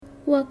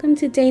Welcome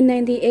to day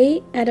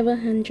 98 out of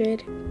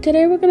 100.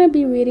 Today we're going to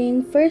be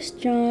reading 1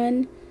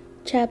 John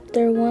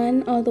chapter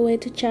 1 all the way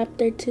to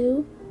chapter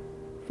 2,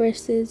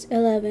 verses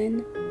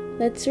 11.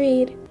 Let's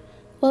read.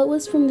 What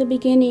was from the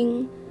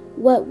beginning,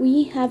 what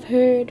we have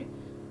heard,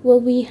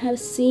 what we have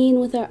seen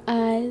with our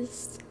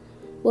eyes,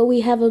 what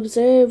we have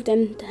observed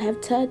and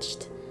have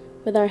touched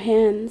with our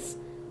hands,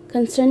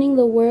 concerning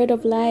the word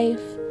of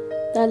life,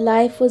 that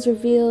life was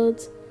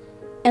revealed,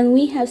 and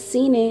we have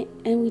seen it,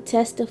 and we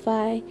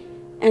testify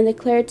and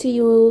declare to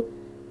you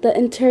the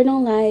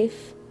eternal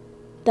life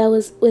that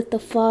was with the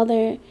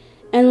Father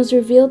and was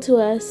revealed to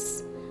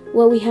us,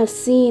 what we have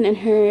seen and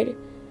heard.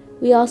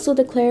 We also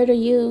declare to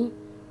you,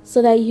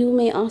 so that you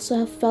may also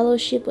have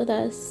fellowship with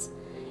us.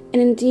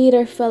 And indeed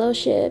our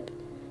fellowship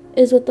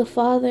is with the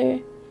Father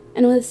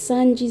and with His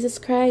Son, Jesus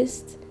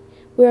Christ.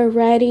 We are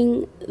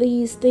writing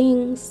these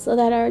things so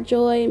that our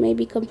joy may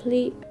be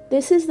complete.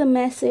 This is the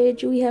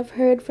message we have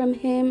heard from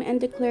Him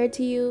and declared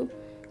to you.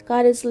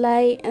 God is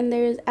light, and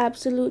there is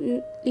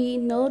absolutely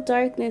no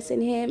darkness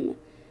in Him.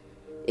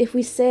 If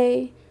we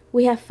say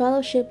we have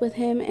fellowship with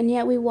Him and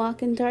yet we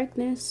walk in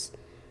darkness,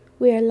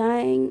 we are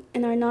lying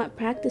and are not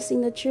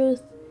practicing the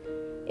truth.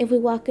 If we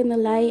walk in the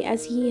light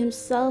as He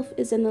Himself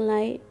is in the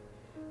light,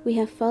 we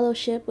have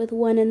fellowship with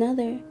one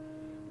another,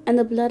 and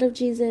the blood of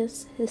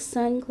Jesus, His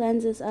Son,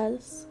 cleanses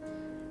us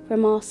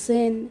from all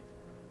sin.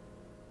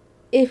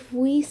 If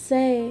we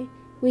say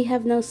we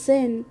have no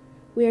sin,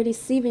 we are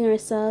deceiving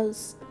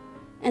ourselves,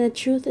 and the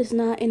truth is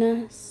not in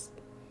us.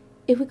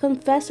 If we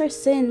confess our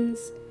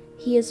sins,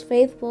 He is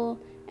faithful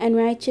and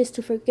righteous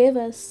to forgive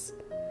us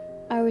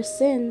our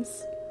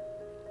sins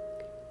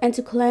and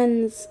to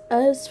cleanse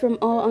us from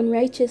all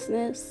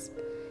unrighteousness.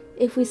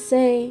 If we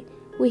say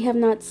we have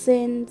not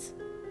sinned,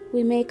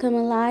 we make Him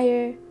a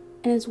liar,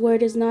 and His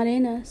word is not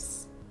in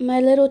us.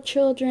 My little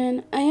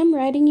children, I am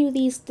writing you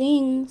these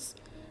things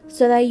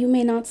so that you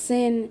may not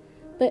sin.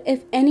 But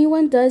if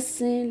anyone does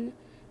sin,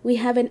 we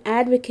have an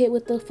advocate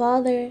with the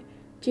Father,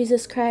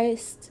 Jesus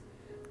Christ,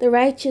 the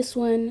righteous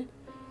one.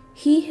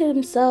 He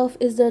Himself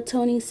is the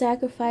atoning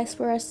sacrifice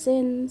for our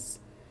sins,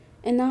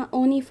 and not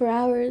only for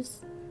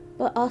ours,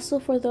 but also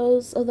for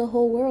those of the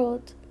whole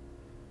world.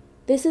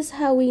 This is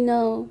how we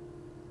know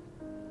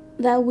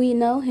that we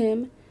know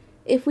Him,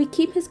 if we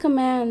keep His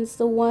commands.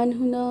 The one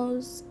who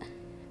knows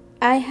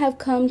I have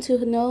come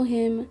to know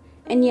Him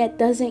and yet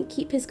doesn't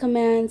keep His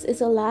commands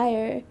is a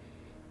liar,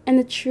 and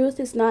the truth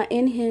is not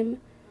in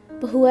him.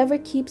 But whoever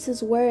keeps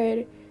His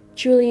word,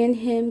 truly in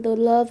him the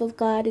love of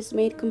God is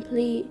made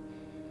complete.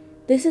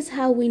 This is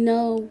how we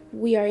know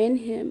we are in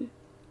Him.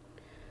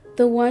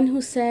 The one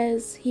who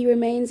says he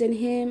remains in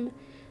Him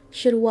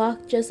should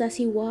walk just as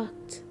He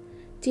walked.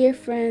 Dear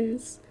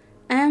friends,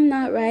 I am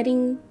not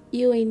writing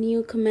you a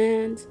new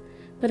command,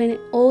 but an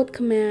old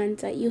command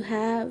that you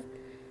have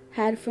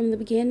had from the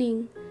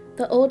beginning.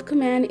 The old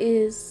command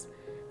is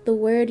the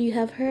word you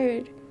have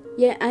heard,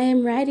 yet I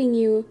am writing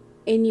you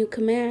a new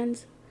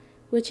command,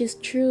 which is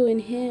true in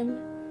Him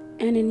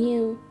and in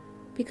you,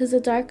 because the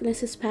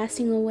darkness is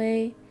passing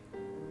away,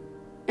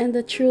 and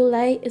the true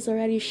light is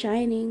already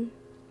shining.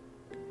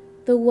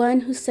 The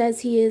one who says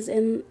he is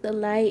in the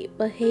light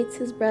but hates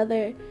his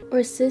brother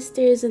or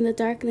sister is in the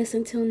darkness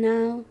until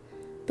now.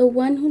 The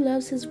one who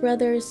loves his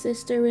brother or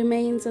sister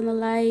remains in the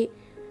light,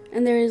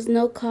 and there is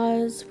no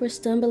cause for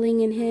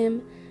stumbling in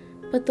him.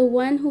 But the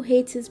one who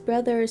hates his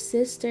brother or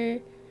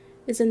sister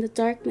is in the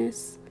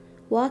darkness,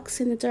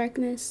 walks in the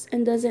darkness,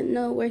 and doesn't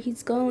know where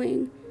he's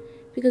going,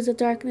 because the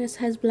darkness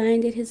has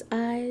blinded his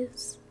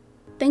eyes.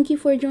 Thank you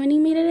for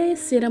joining me today.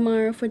 See you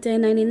tomorrow for day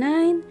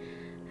 99.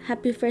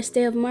 Happy first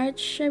day of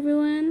March,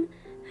 everyone.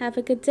 Have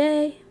a good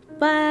day.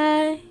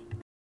 Bye.